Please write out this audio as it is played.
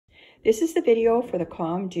This is the video for the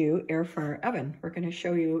CalmDo air fryer oven. We're going to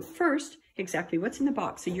show you first exactly what's in the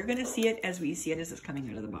box. So you're going to see it as we see it as it's coming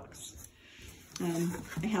out of the box.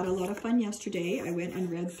 I had a lot of fun yesterday. I went and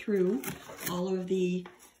read through all of the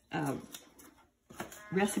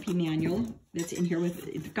recipe manual that's in here.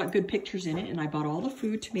 It's got good pictures in it, and I bought all the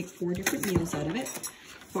food to make 4 different meals out of it.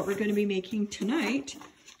 What we're going to be making tonight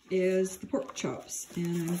is the pork chops,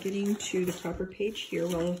 and I'm getting to the proper page here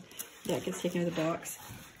while that gets taken out of the box.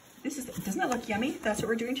 Doesn't that look yummy? That's what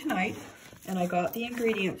we're doing tonight, and I got the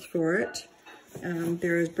ingredients for it.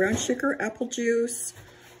 There's brown sugar, apple juice.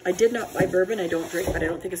 I did not buy bourbon. I don't drink, but I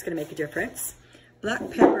don't think it's going to make a difference. Black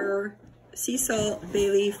pepper, sea salt,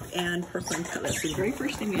 bay leaf, and pork loin cutlets. So the very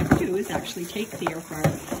first thing we have to do is actually take the air fryer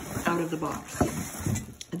out of the box.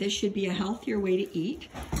 This should be a healthier way to eat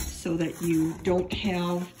so that you don't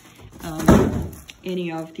have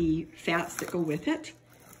any of the fats that go with it.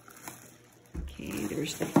 Okay,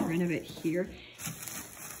 there's the front of it here.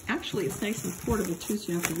 Actually, it's nice and portable too,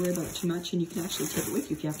 so you don't have to worry about it too much, and you can actually take it with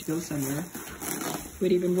you if you have to go somewhere. It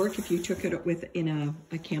would even work if you took it in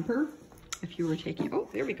a camper, if you were taking, oh,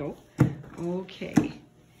 there we go. Okay,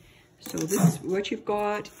 so this is what you've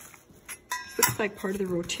got. This looks like part of the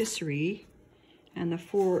rotisserie, and the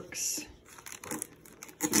forks.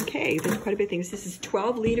 Okay, there's quite a bit of things. This is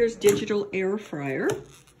 12 liters digital air fryer.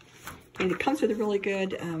 And it comes with a really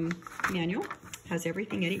good manual. Has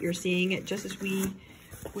everything in it. You're seeing it just as we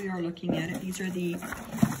are looking at it. These are the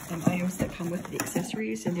items that come with the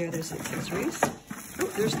accessories, and there's accessories.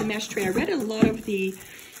 Oh, there's the mesh tray. I read a lot of the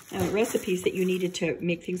recipes that you needed to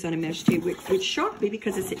make things on a mesh tray, which shocked me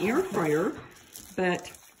because it's an air fryer,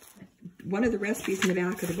 but one of the recipes in the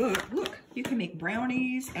back of the book, look, you can make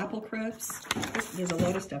brownies, apple crisps. There's a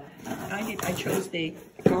lot of stuff. I chose the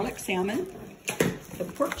garlic salmon, the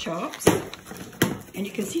pork chops, and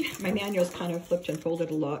you can see my manual's kind of flipped and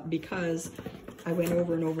folded a lot because I went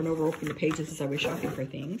over and over and over opening the pages as I was shopping for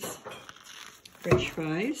things. French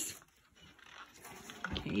fries.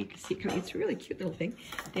 Okay, you can see it's a really cute little thing.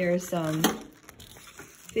 There's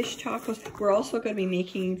fish tacos. We're also going to be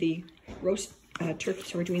making the roast turkey.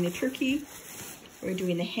 So we're doing the turkey, we're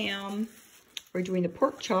doing the ham, we're doing the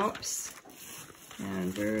pork chops,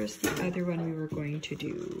 and there's the other one we were going to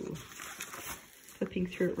do. Flipping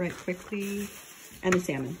through it right quickly, and the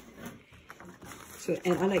salmon. So,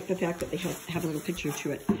 and I like the fact that they have a little picture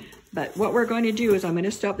to it. But what we're going to do is I'm going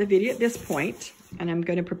to stop the video at this point, and I'm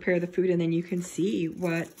going to prepare the food, and then you can see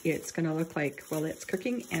what it's going to look like while it's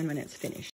cooking and when it's finished.